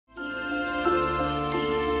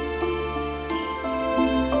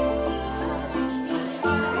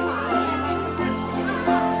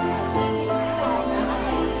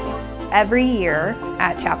Every year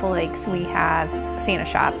at Chapel Lakes we have Santa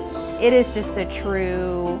Shop. It is just a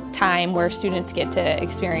true time where students get to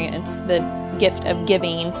experience the gift of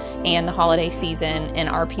giving and the holiday season, and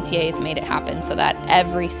our PTA has made it happen so that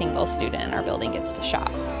every single student in our building gets to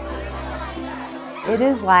shop. It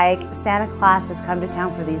is like Santa Claus has come to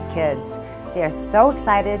town for these kids. They are so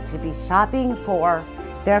excited to be shopping for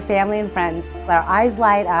their family and friends. Their eyes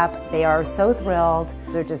light up. They are so thrilled.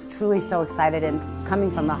 They're just truly so excited and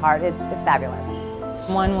coming from the heart. It's fabulous.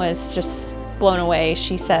 One was just blown away.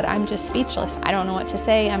 She said, "I'm just speechless. I don't know what to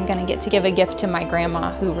say. I'm going to get to give a gift to my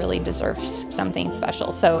grandma who really deserves something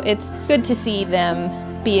special." So it's good to see them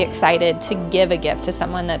be excited to give a gift to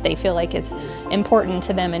someone that they feel like is important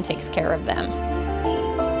to them and takes care of them.